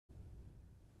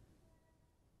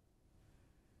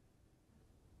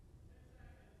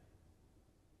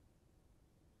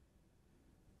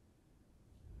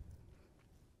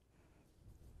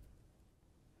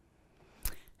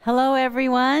Hello,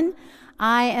 everyone.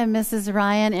 I am Mrs.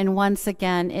 Ryan, and once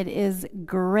again, it is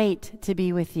great to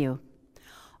be with you.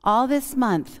 All this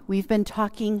month, we've been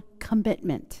talking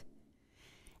commitment.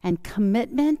 And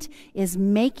commitment is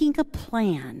making a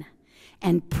plan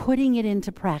and putting it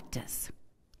into practice.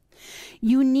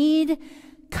 You need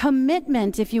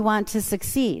commitment if you want to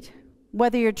succeed,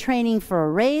 whether you're training for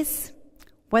a race,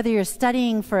 whether you're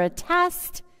studying for a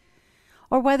test,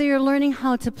 or whether you're learning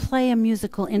how to play a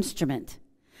musical instrument.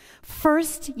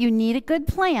 First, you need a good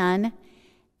plan,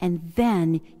 and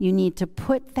then you need to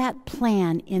put that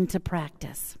plan into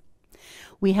practice.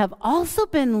 We have also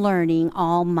been learning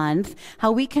all month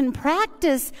how we can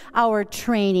practice our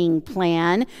training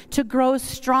plan to grow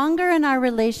stronger in our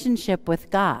relationship with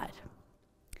God.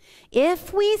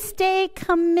 If we stay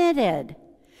committed,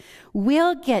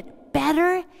 we'll get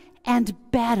better and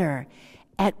better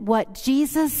at what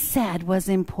Jesus said was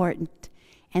important,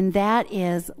 and that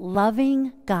is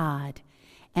loving God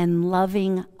and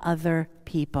loving other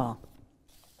people.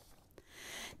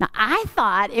 Now, I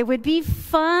thought it would be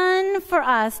fun for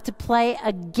us to play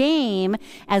a game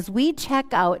as we check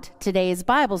out today's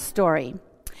Bible story.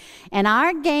 And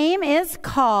our game is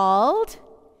called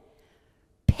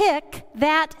Pick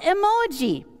That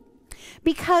Emoji,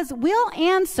 because we'll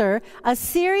answer a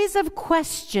series of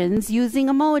questions using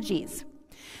emojis.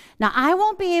 Now, I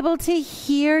won't be able to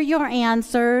hear your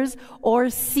answers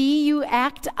or see you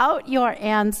act out your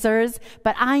answers,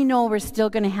 but I know we're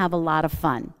still going to have a lot of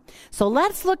fun. So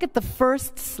let's look at the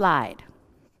first slide.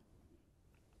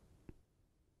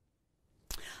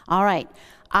 All right.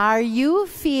 Are you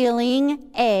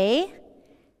feeling A,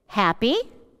 happy,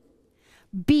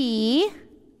 B,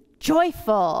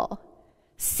 joyful,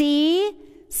 C,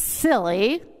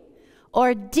 silly,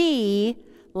 or D,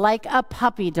 like a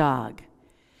puppy dog?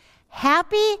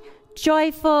 Happy,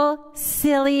 joyful,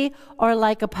 silly, or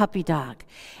like a puppy dog.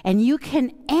 And you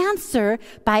can answer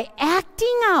by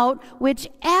acting out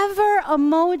whichever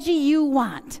emoji you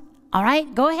want. All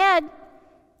right, go ahead.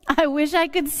 I wish I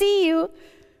could see you.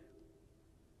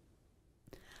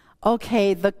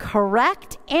 Okay, the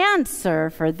correct answer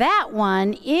for that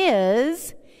one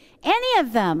is any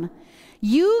of them.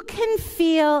 You can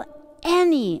feel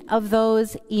any of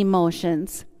those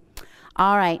emotions.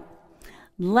 All right.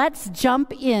 Let's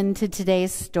jump into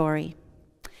today's story.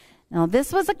 Now,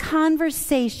 this was a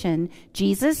conversation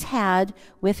Jesus had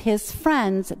with his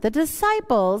friends, the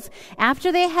disciples,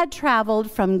 after they had traveled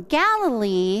from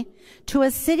Galilee to a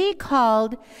city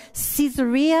called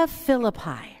Caesarea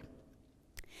Philippi.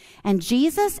 And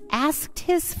Jesus asked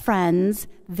his friends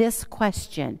this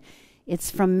question.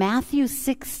 It's from Matthew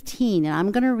 16, and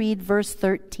I'm going to read verse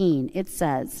 13. It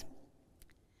says,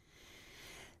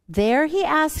 "There he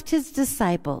asked his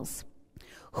disciples,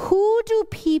 'Who do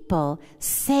people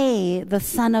say the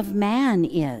Son of Man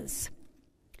is?'"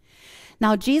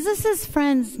 Now, Jesus'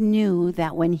 friends knew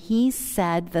that when he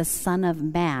said the Son of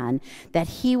Man, that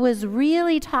he was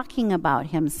really talking about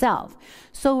himself.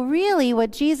 So really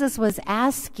what Jesus was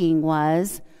asking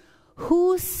was,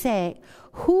 who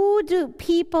do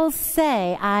people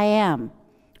say I am?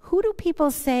 Who do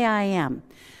people say I am?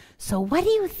 So what do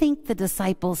you think the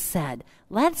disciples said?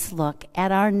 Let's look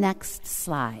at our next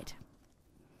slide.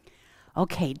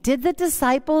 Okay, did the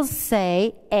disciples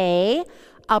say A,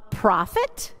 a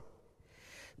prophet,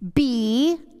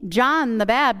 B, John the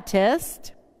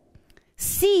Baptist,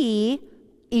 C,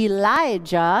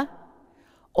 Elijah,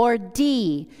 or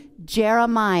D,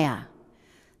 Jeremiah?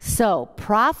 So,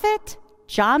 prophet,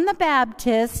 John the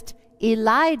Baptist,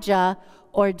 Elijah,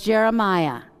 or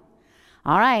Jeremiah?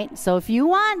 All right, so if you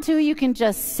want to, you can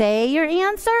just say your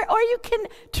answer, or you can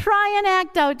try and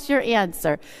act out your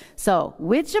answer. So,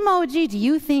 which emoji do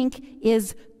you think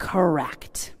is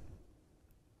correct?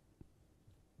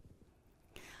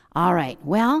 All right,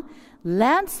 well,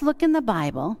 let's look in the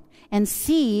Bible and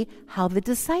see how the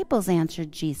disciples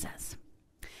answered Jesus.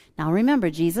 Now,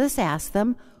 remember, Jesus asked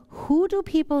them, "Who do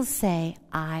people say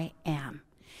I am?"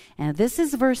 And this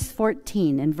is verse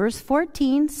 14, and verse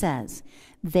 14 says,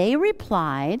 "They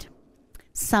replied,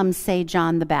 'Some say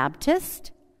John the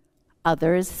Baptist,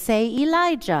 others say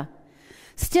Elijah,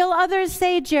 still others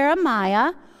say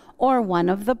Jeremiah or one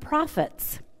of the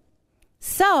prophets.'"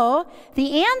 So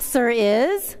the answer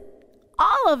is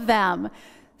all of them.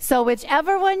 So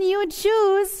whichever one you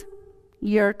choose,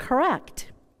 you're correct.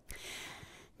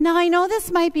 Now, I know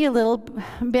this might be a little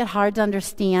bit hard to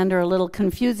understand or a little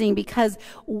confusing, because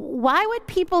why would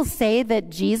people say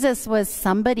that Jesus was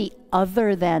somebody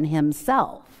other than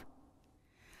himself?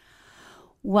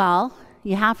 Well,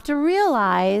 you have to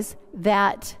realize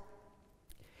that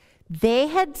they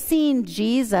had seen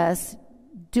Jesus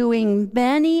doing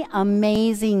many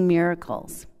amazing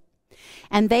miracles.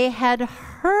 And they had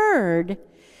heard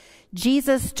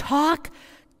Jesus talk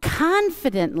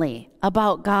confidently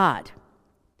about God.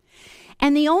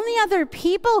 And the only other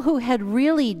people who had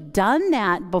really done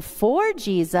that before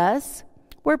Jesus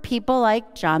were people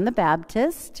like John the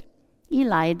Baptist,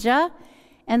 Elijah,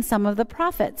 and some of the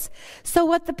prophets. So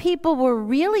what the people were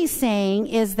really saying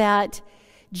is that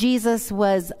Jesus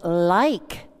was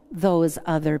like those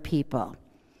other people.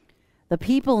 The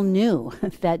people knew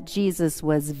that Jesus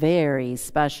was very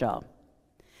special.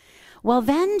 Well,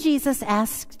 then Jesus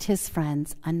asked his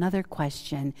friends another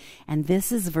question, and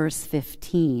this is verse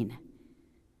 15.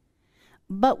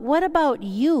 But what about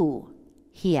you?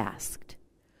 He asked.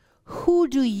 Who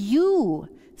do you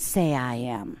say I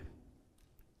am?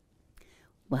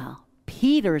 Well,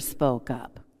 Peter spoke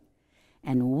up.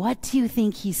 And what do you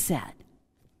think he said?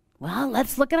 Well,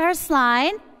 let's look at our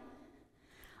slide.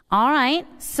 All right,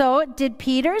 so did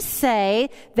Peter say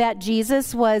that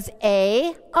Jesus was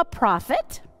A, a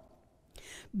prophet,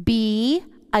 B,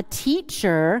 a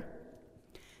teacher,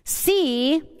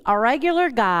 C, a regular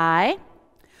guy,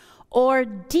 or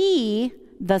D,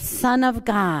 the Son of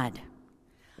God?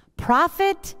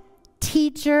 Prophet,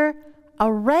 teacher,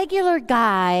 a regular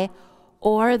guy,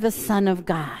 or the Son of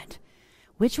God?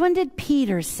 Which one did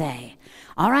Peter say?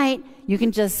 All right, you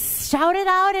can just shout it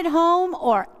out at home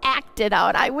or act it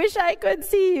out. I wish I could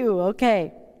see you.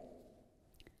 Okay.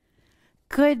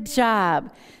 Good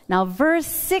job. Now, verse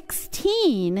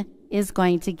 16 is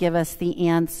going to give us the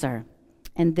answer.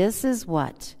 And this is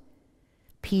what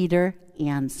Peter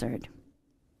answered.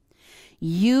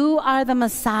 You are the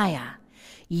Messiah.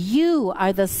 You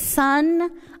are the Son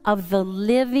of the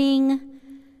living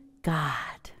God.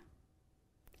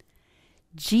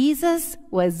 Jesus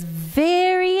was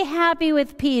very happy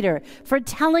with Peter for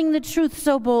telling the truth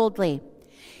so boldly.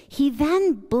 He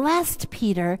then blessed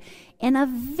Peter in a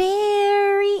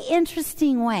very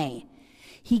interesting way.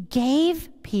 He gave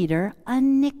Peter a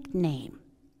nickname.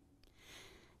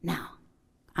 Now,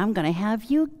 I'm going to have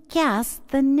you guess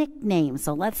the nickname.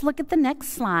 So let's look at the next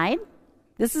slide.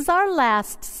 This is our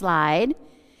last slide.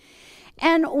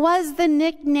 And was the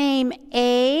nickname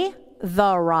A,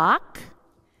 the Rock,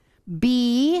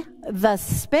 B, the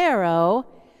Sparrow,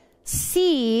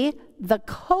 C, the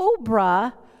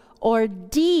Cobra, or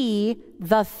D,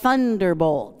 the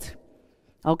Thunderbolt?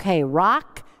 Okay,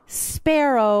 Rock,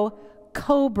 Sparrow,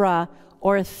 Cobra,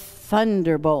 or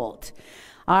Thunderbolt.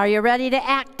 Are you ready to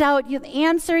act out the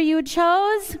answer you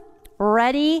chose?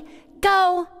 Ready,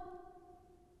 go.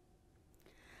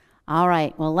 All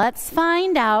right, well, let's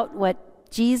find out what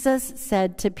Jesus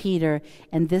said to Peter,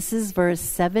 and this is verse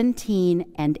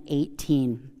 17 and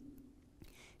 18.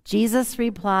 Jesus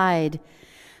replied,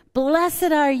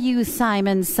 "Blessed are you,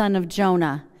 Simon, son of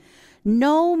Jonah.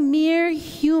 No mere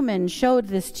human showed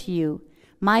this to you.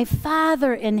 My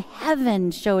Father in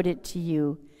heaven showed it to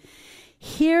you.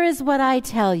 Here is what I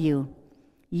tell you.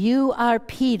 You are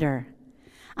Peter.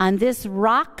 On this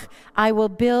rock I will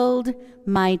build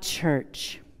my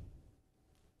church."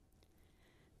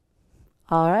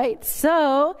 All right,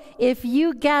 so if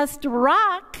you guessed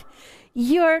rock,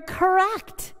 you're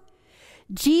correct.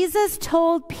 Jesus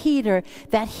told Peter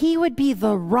that he would be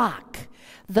the rock,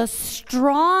 the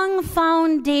strong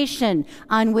foundation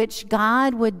on which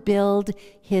God would build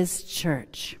his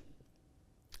church.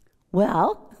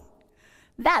 Well,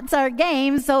 that's our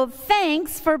game, so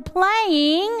thanks for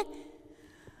playing.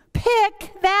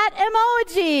 Pick that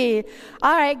emoji.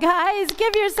 All right, guys,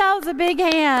 give yourselves a big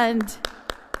hand.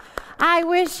 I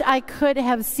wish I could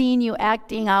have seen you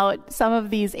acting out some of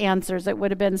these answers. It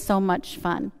would have been so much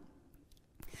fun.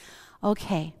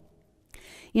 Okay.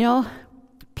 You know,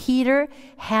 Peter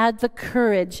had the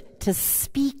courage to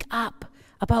speak up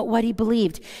about what he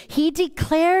believed. He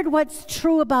declared what's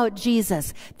true about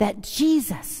Jesus, that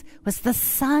Jesus was the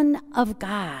Son of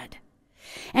God.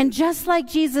 And just like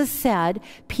Jesus said,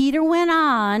 Peter went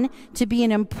on to be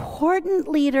an important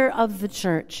leader of the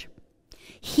church.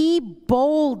 He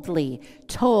boldly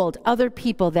told other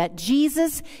people that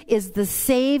Jesus is the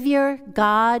Savior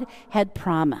God had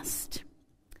promised.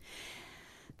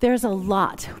 There's a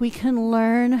lot we can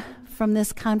learn from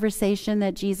this conversation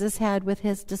that Jesus had with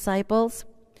his disciples.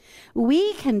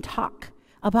 We can talk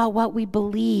about what we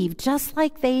believe just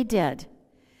like they did.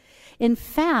 In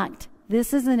fact,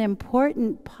 this is an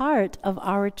important part of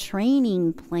our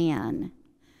training plan.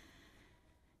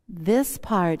 This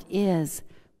part is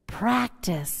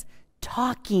practice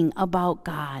talking about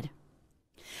God.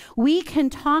 We can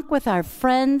talk with our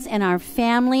friends and our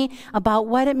family about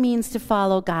what it means to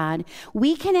follow God.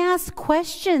 We can ask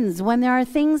questions when there are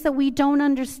things that we don't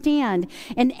understand.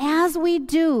 And as we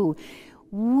do,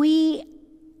 we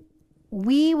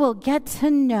will get to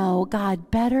know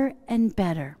God better and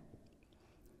better.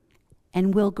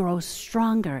 And we'll grow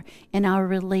stronger in our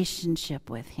relationship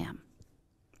with Him.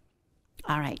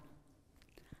 All right.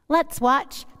 Let's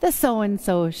watch the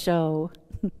So-and-So Show.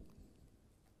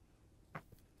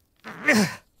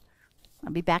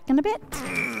 I'll be back in a bit.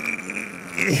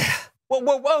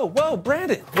 Whoa,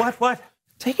 Brandon. What?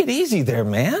 Take it easy there,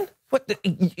 man. What?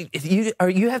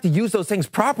 You have to use those things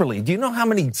properly. Do you know how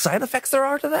many side effects there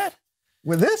are to that?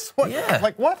 With this? What? Yeah.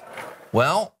 Like what?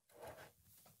 Well,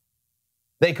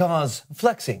 they cause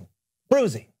flexing,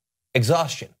 bruising,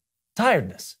 exhaustion,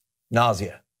 tiredness,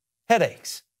 nausea,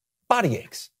 headaches, body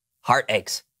aches, heart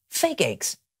aches, fake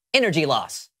aches, energy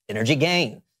loss, energy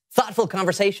gain, thoughtful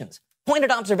conversations,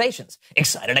 pointed observations,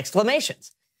 excited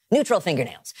exclamations, neutral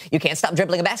fingernails, you can't stop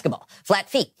dribbling a basketball, flat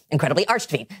feet, incredibly arched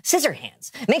feet, scissor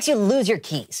hands, makes you lose your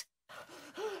keys.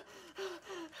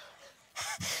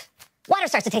 Water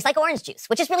starts to taste like orange juice,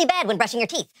 which is really bad when brushing your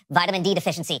teeth. Vitamin D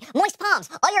deficiency, moist palms,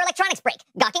 all your electronics break,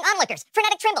 gawking onlookers,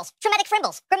 frenetic trembles, traumatic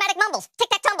frimbles, grammatic mumbles,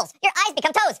 tic-tac tumbles, your eyes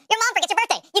become toes, your mom forgets your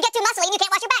birthday, you get too muscly and you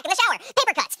can't wash your back in the shower,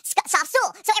 paper cuts, soft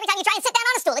stool, so every time you try and sit down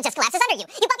on a stool, it just collapses under you.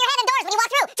 You bump your head indoors when you walk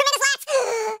through, tremendous lats,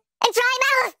 and dry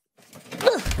mouth.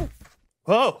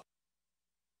 Whoa.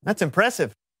 That's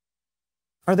impressive.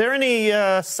 Are there any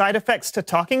side effects to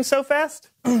talking so fast?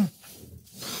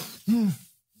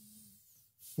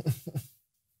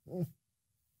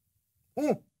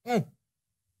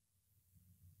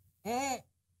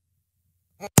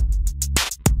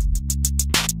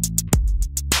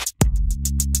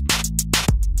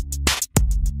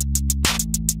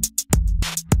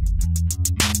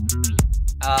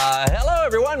 Hello,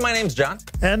 everyone. My name's John.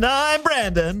 And I'm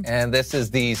Brandon. And this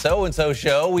is the So-and-So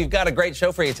Show. We've got a great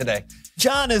show for you today.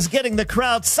 John is getting the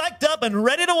crowd psyched up and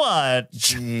ready to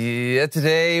watch. Yeah,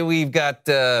 today we've got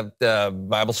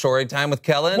Bible story time with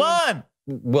Kellen. 1.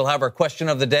 We'll have our question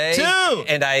of the day. 2.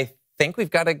 And I think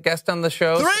we've got a guest on the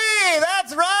show. 3.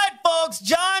 That's right, folks.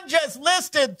 John just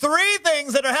listed 3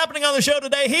 things that are happening on the show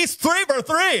today. He's 3 for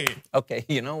 3. Okay,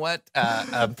 you know what?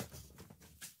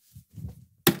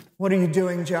 What are you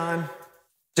doing, John?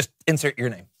 Just insert your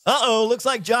name. Uh-oh, looks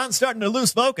like John's starting to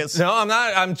lose focus. No, I'm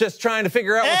not. I'm just trying to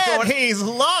figure out what's going on. And he's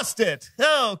lost it.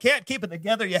 Oh, can't keep it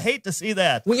together. You hate to see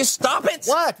that. Will you stop it?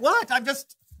 What?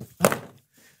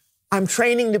 I'm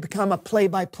training to become a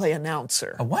play-by-play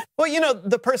announcer. A what? Well, you know,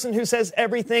 the person who says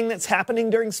everything that's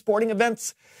happening during sporting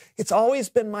events. It's always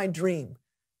been my dream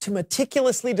to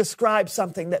meticulously describe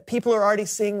something that people are already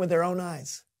seeing with their own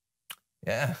eyes.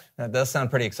 Yeah, that does sound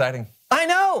pretty exciting. I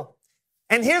know.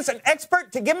 And here's an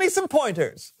expert to give me some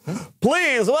pointers.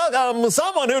 Please welcome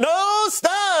someone who knows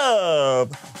stuff.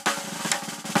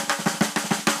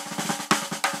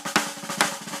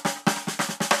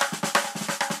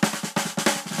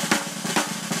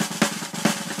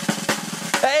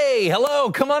 Hey, hello,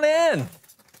 come on in.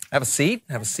 Have a seat.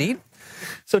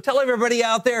 So tell everybody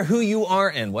out there who you are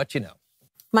and what you know.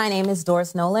 My name is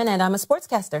Doris Nolan, and I'm a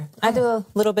sportscaster. I do a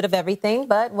little bit of everything,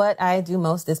 but what I do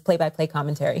most is play-by-play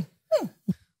commentary.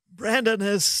 Brandon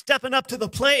is stepping up to the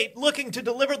plate, looking to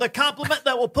deliver the compliment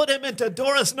that will put him into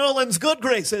Doris Nolan's good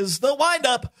graces. The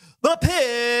windup, the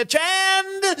pitch,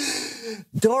 and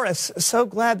Doris, so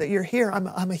glad that you're here.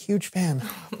 I'm a huge fan.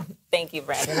 Thank you,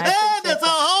 Brandon. And it's a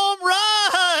home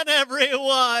run,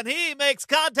 everyone. He makes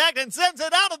contact and sends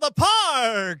it out of the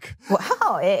park.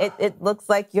 Wow, it looks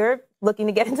like you're looking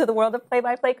to get into the world of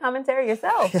play-by-play commentary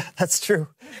yourself. Yeah, that's true.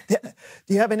 Do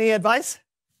you have any advice?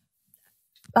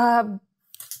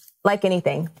 Like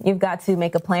anything, you've got to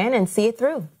make a plan and see it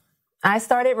through. I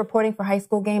started reporting for high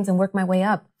school games and worked my way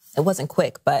up. It wasn't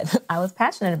quick, but I was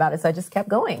passionate about it, so I just kept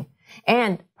going.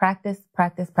 And practice,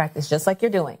 just like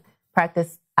you're doing.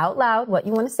 Practice out loud what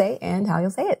you want to say and how you'll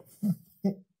say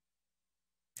it.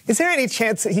 Is there any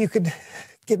chance that you could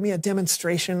give me a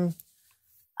demonstration?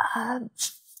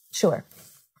 Sure.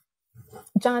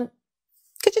 John,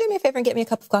 could you do me a favor and get me a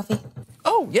cup of coffee?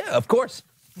 Oh, yeah, of course.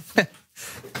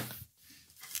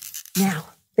 Now,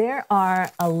 there are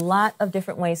a lot of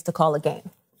different ways to call a game.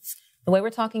 The way we're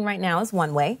talking right now is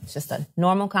one way. It's just a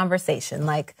normal conversation.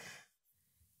 Like,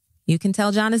 you can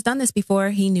tell John has done this before.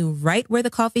 He knew right where the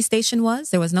coffee station was.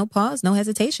 There was no pause, no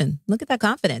hesitation. Look at that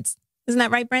confidence. Isn't that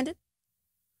right, Brandon?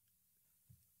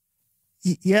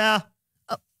 Yeah.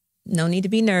 Oh, no need to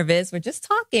be nervous. We're just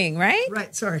talking, right?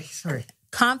 Right. Sorry.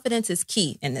 Confidence is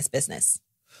key in this business.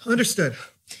 Understood.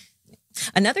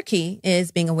 Another key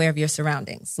is being aware of your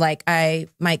surroundings. Like I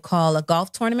might call a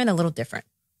golf tournament a little different.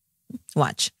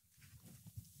 Watch.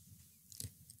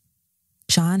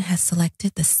 John has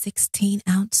selected the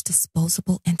 16-ounce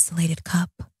disposable insulated cup.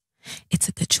 It's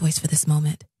a good choice for this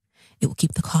moment. It will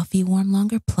keep the coffee warm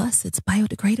longer, plus it's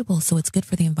biodegradable, so it's good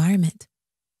for the environment.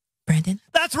 Brandon?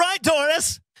 That's right,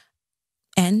 Doris.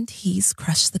 And he's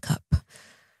crushed the cup.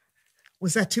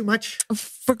 Was that too much?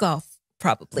 For golf,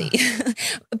 probably.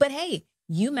 But hey,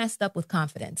 you messed up with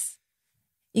confidence.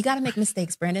 You got to make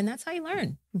mistakes, Brandon. That's how you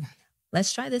learn.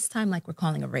 Let's try this time like we're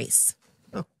calling a race.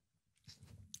 Oh.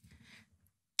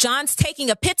 John's taking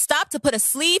a pit stop to put a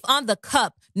sleeve on the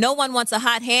cup. No one wants a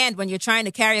hot hand when you're trying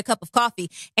to carry a cup of coffee.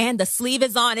 And the sleeve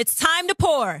is on. It's time to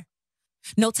pour.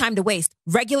 No time to waste.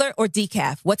 Regular or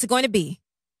decaf? What's it going to be?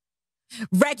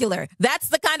 Regular. That's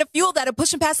the kind of fuel that'll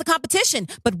push him past the competition.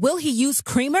 But will he use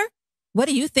creamer? What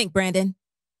do you think, Brandon?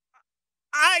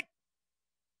 I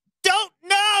don't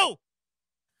know.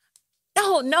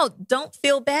 No, don't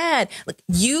feel bad. Look,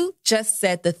 you just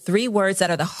said the 3 words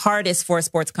that are the hardest for a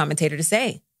sports commentator to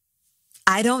say.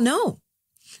 I don't know.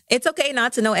 It's okay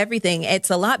not to know everything. It's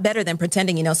a lot better than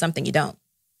pretending you know something you don't.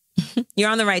 You're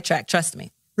on the right track. Trust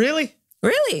me. Really?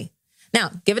 Really?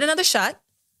 Now, give it another shot.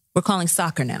 We're calling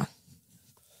soccer now.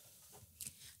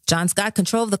 John's got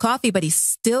control of the coffee, but he's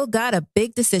still got a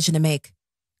big decision to make.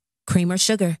 Cream or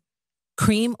sugar?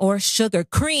 Cream or sugar?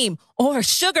 Cream or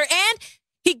sugar? And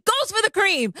he goes for the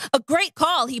cream. A great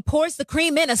call. He pours the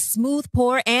cream in, a smooth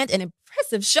pour and an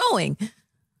impressive showing.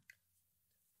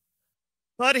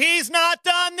 But he's not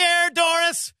done there,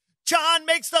 Doris. John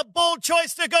makes the bold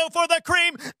choice to go for the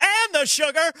cream and the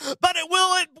sugar, but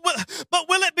will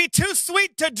it be too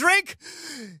sweet to drink?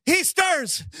 He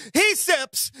stirs, he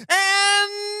sips,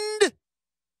 and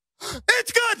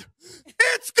it's good.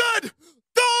 It's good.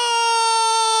 Goal!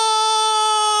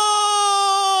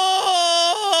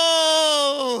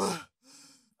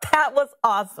 That was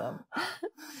awesome.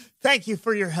 Thank you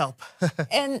for your help.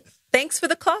 And thanks for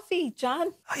the coffee,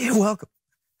 John. You're welcome.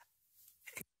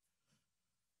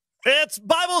 It's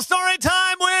Bible story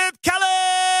time with Kellen!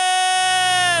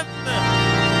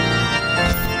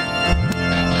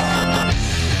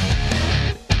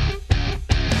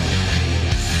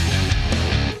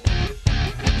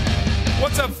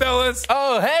 What's up, fellas?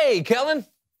 Oh, hey, Kellen.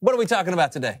 What are we talking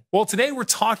about today? Well, today we're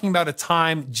talking about a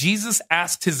time Jesus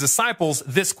asked his disciples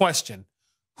this question: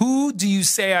 who do you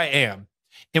say I am?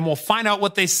 And we'll find out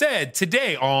what they said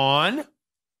today on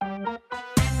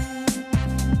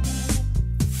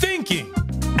Thinking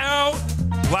Out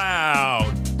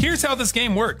Loud. Here's how this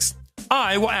game works.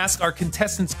 I will ask our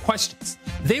contestants questions.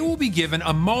 They will be given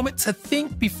a moment to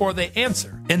think before they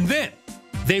answer, and then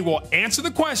they will answer the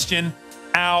question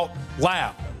out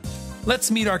loud.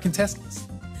 Let's meet our contestants.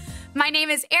 My name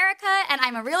is Erica, and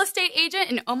I'm a real estate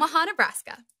agent in Omaha,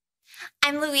 Nebraska.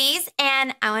 I'm Louise,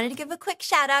 and I wanted to give a quick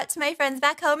shout out to my friends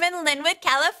back home in Linwood,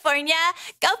 California.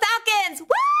 Go Falcons!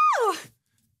 Woo!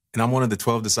 And I'm one of the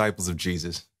 12 disciples of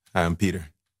Jesus. Hi, I'm Peter.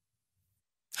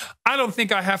 I don't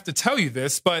think I have to tell you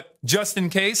this, but just in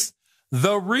case,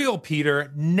 the real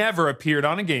Peter never appeared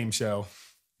on a game show.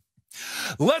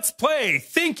 Let's play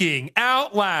Thinking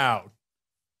Out Loud.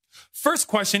 First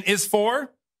question is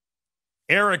for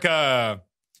Erica.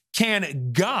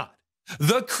 Can God,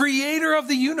 the creator of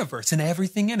the universe and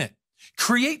everything in it,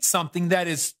 create something that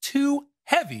is too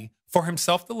heavy for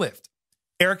himself to lift?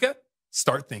 Erica,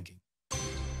 start thinking.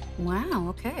 Wow,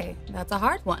 okay. That's a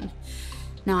hard one.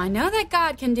 Now, I know that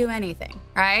God can do anything,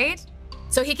 right?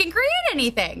 So he can create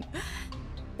anything.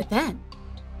 But then,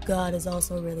 God is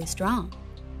also really strong.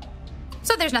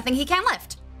 So there's nothing he can't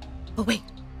lift. But wait,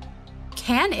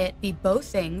 can it be both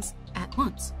things at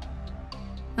once?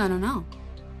 I don't know.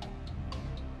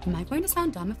 Am I going to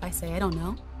sound dumb if I say I don't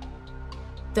know?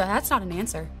 That's not an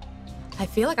answer. I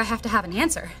feel like I have to have an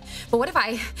answer. But what if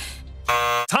I...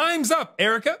 Time's up,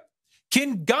 Erica.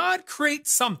 Can God create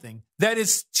something that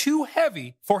is too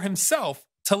heavy for himself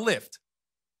to lift?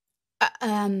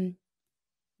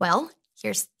 Well,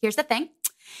 here's the thing.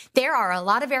 There are a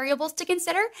lot of variables to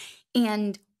consider,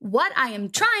 and what I am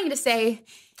trying to say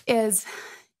is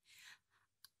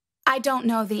I don't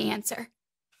know the answer.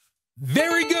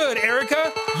 Very good,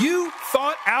 Erica. You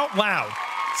thought out loud.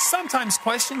 Sometimes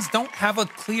questions don't have a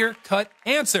clear-cut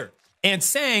answer, and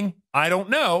saying, I don't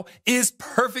know, is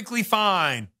perfectly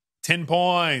fine. 10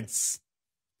 points.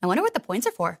 I wonder what the points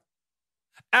are for.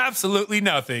 Absolutely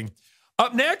nothing.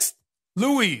 Up next,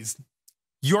 Louise,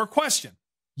 your question.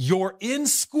 You're in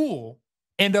school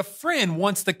and a friend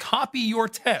wants to copy your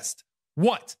test.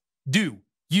 What do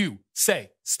you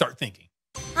say? Start thinking.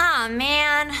 Aw,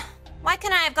 man. Why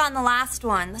couldn't I have gotten the last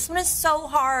one? This one is so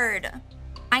hard.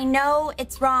 I know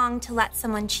it's wrong to let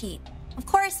someone cheat. Of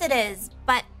course it is,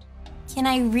 but can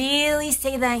I really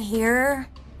say that here?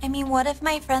 I mean, what if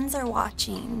my friends are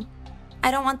watching? I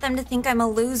don't want them to think I'm a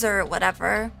loser or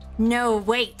whatever. No,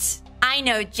 wait. I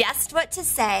know just what to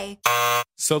say.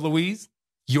 So, Louise,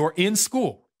 you're in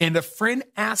school and a friend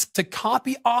asked to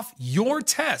copy off your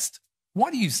test.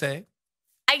 What do you say?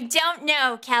 I don't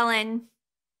know, Kellen.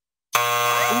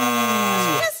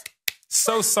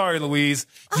 So sorry, Louise.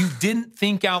 You didn't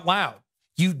think out loud.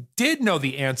 You did know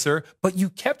the answer, but you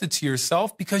kept it to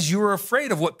yourself because you were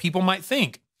afraid of what people might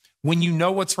think. When you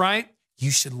know what's right,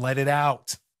 you should let it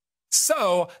out.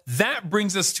 So that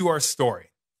brings us to our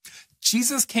story.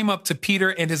 Jesus came up to Peter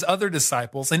and his other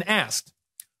disciples and asked,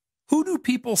 "Who do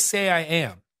people say I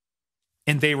am?"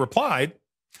 And they replied,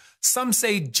 "Some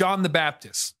say John the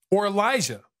Baptist, or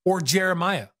Elijah, or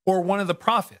Jeremiah, or one of the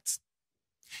prophets."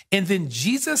 And then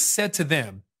Jesus said to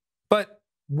them, "But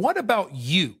what about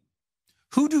you?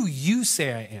 Who do you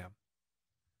say I am?"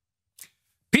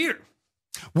 Peter,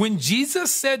 when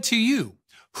Jesus said to you,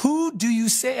 "Who do you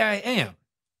say I am?"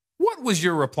 what was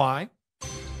your reply?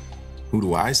 Who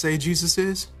do I say Jesus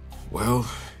is? Well,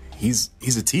 he's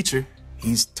a teacher.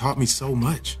 He's taught me so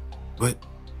much. But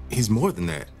he's more than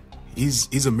that.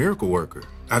 He's a miracle worker.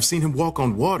 I've seen him walk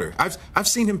on water. I've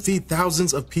seen him feed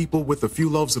thousands of people with a few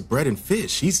loaves of bread and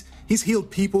fish. He's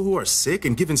healed people who are sick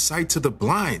and given sight to the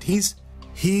blind. He's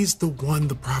the one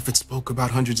the prophet spoke about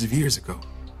hundreds of years ago.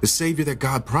 The Savior that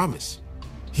God promised.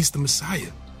 He's the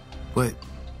Messiah. But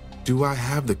do I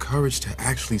have the courage to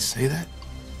actually say that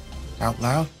out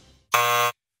loud?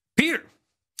 Peter,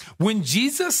 when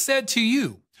Jesus said to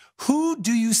you, "Who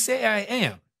do you say I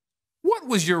am?" what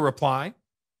was your reply?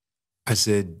 I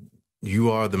said,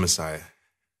 "You are the Messiah.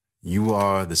 You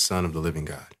are the Son of the living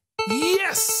God."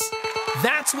 Yes!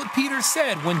 That's what Peter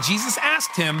said when Jesus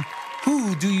asked him,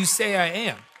 "Who do you say I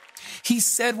am?" He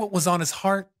said what was on his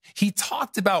heart. He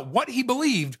talked about what he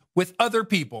believed with other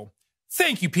people.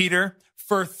 Thank you, Peter,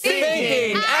 for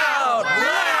thinking out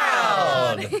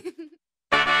loud.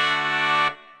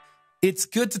 It's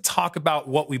good to talk about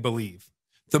what we believe.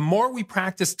 The more we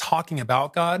practice talking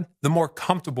about God, the more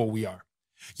comfortable we are.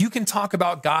 You can talk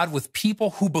about God with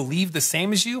people who believe the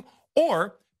same as you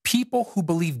or people who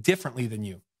believe differently than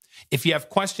you. If you have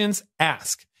questions,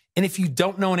 ask. And if you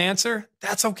don't know an answer,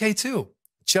 that's okay too.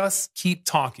 Just keep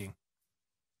talking.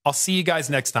 I'll see you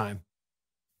guys next time.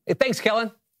 Hey, thanks,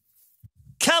 Kellen.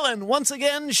 Kellen, once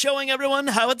again, showing everyone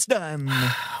how it's done.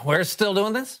 We're still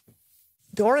doing this?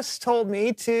 Doris told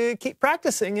me to keep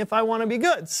practicing if I want to be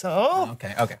good, so...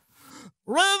 Okay.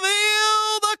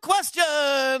 Reveal the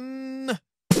question!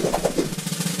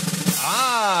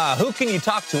 Who can you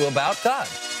talk to about God?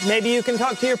 Maybe you can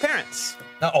talk to your parents.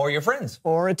 Or your friends.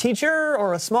 Or a teacher,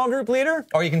 or a small group leader.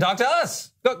 Or you can talk to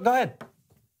us. Go ahead.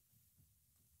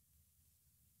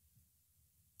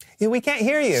 Yeah, we can't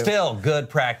hear you. Still good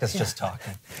practice just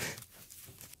talking.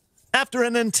 After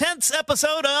an intense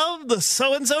episode of The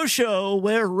So-and-So Show,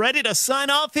 we're ready to sign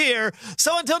off here.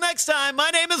 So until next time, my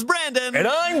name is Brandon. And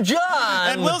I'm John.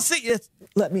 And we'll see you.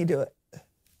 Let me do it.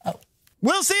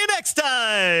 We'll see you next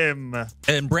time.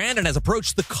 And Brandon has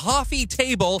approached the coffee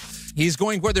table. He's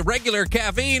going for the regular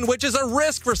caffeine, which is a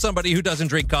risk for somebody who doesn't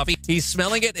drink coffee. He's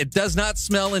smelling it. It does not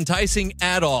smell enticing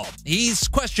at all. He's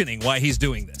questioning why he's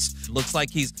doing this. Looks like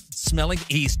he's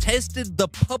tasted the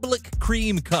Public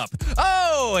cream cup.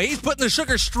 Oh, he's putting the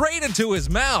sugar straight into his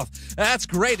mouth. That's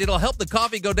great. It'll help the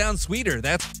coffee go down sweeter.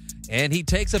 And he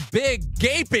takes a big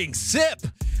gaping sip.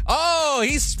 Oh,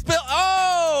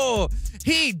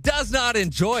 he does not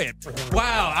enjoy it.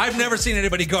 Wow, I've never seen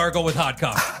anybody gargle with hot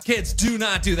coffee. Kids, do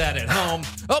not do that at home.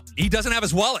 Oh, he doesn't have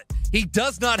his wallet. He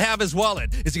does not have his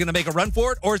wallet. Is he going to make a run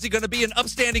for it, or is he going to be an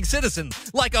upstanding citizen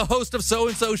like a host of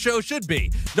So-and-So Show should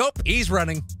be? Nope, he's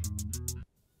running.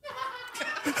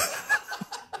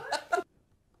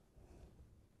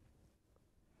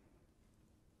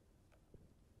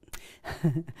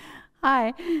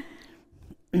 Hi.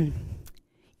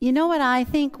 You know what I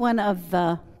think one of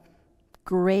the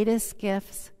greatest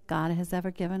gifts God has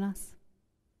ever given us?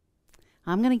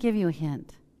 I'm going to give you a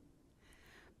hint.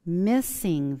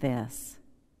 Missing this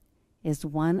is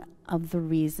one of the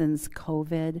reasons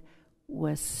COVID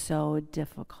was so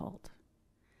difficult.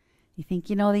 You think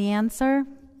you know the answer?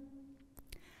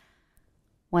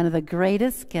 One of the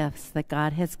greatest gifts that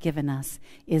God has given us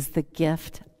is the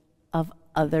gift of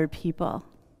other people.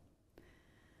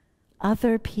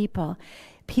 Other people.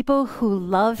 People who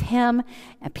love Him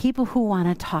and people who want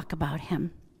to talk about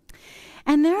Him.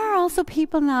 And there are also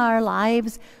people in our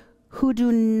lives who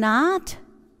do not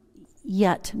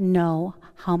yet know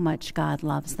how much God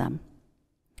loves them.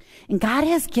 And God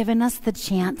has given us the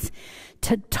chance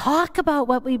to talk about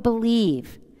what we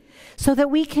believe so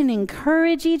that we can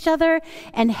encourage each other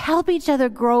and help each other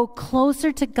grow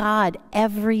closer to God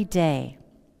every day.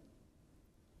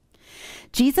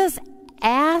 Jesus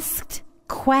asked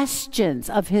questions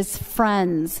of his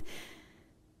friends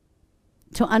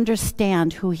to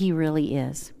understand who he really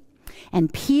is.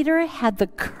 And Peter had the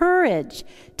courage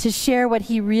to share what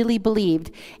he really believed,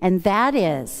 and that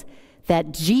is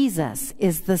that Jesus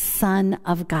is the Son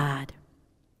of God.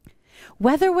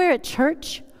 Whether we're at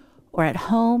church or at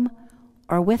home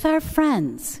or with our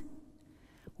friends,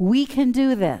 we can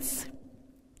do this.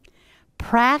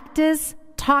 Practice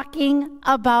talking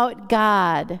about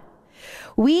God.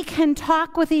 We can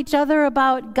talk with each other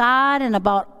about God and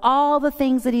about all the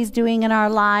things that he's doing in our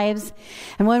lives.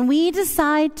 And when we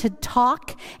decide to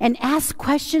talk and ask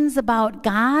questions about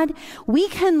God, we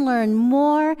can learn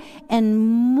more and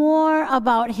more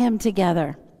about him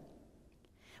together.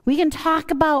 We can talk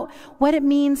about what it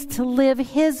means to live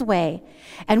his way,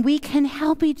 and we can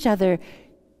help each other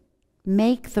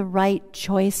make the right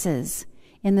choices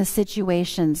in the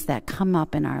situations that come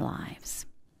up in our lives.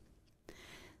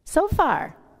 So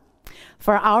far,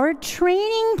 for our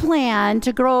training plan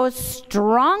to grow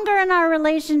stronger in our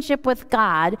relationship with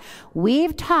God,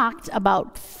 we've talked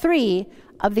about 3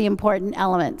 of the important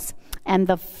elements. And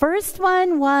the first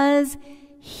one was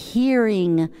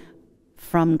hearing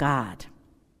from God.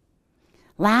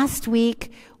 Last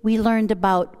week, we learned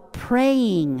about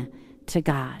praying to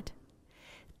God.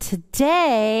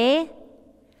 Today,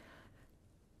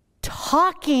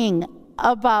 talking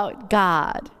about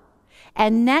God.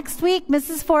 And next week,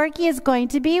 Mrs. Forkey is going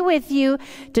to be with you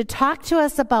to talk to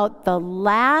us about the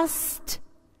last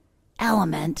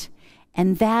element,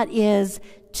 and that is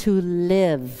to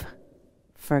live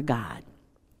for God.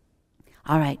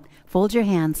 All right, fold your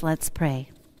hands. Let's pray.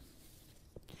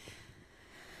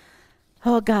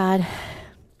 Oh, God,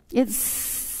 it's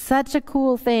such a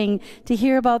cool thing to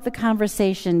hear about the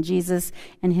conversation Jesus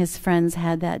and his friends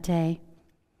had that day.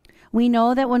 We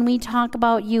know that when we talk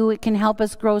about you, it can help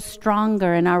us grow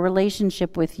stronger in our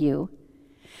relationship with you.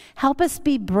 Help us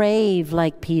be brave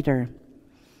like Peter.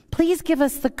 Please give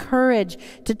us the courage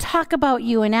to talk about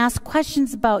you and ask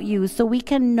questions about you so we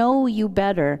can know you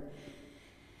better.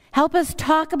 Help us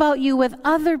talk about you with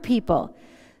other people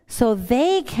so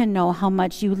they can know how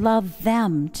much you love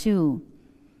them too.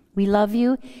 We love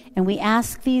you, and we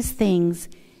ask these things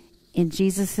in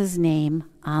Jesus' name.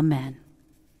 Amen.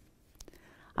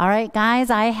 All right, guys,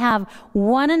 I have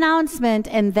one announcement,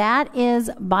 and that is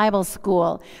Bible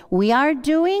school. We are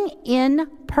doing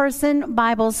in-person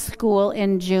Bible school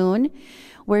in June.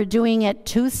 We're doing it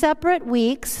 2 separate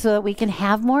weeks so that we can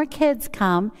have more kids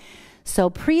come. So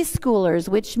preschoolers,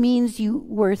 which means you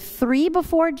were 3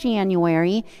 before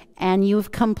January and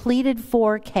you've completed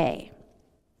 4K.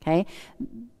 Okay?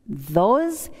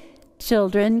 Those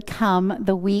children come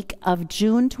the week of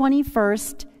June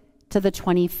 21st to the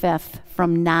 25th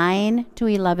from 9 to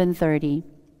 11:30.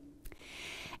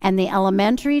 And the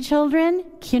elementary children,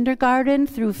 kindergarten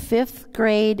through 5th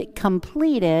grade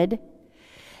completed,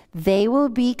 they will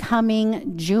be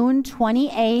coming June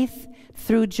 28th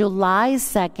through July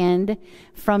 2nd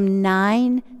from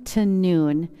 9 to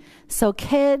noon. So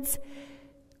kids,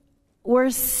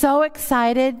 we're so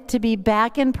excited to be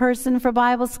back in person for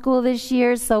Bible school this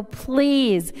year. So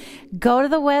please go to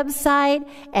the website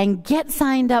and get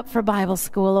signed up for Bible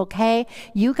school, okay?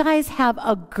 You guys have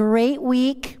a great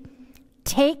week.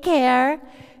 Take care.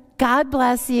 God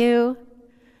bless you.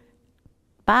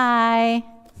 Bye.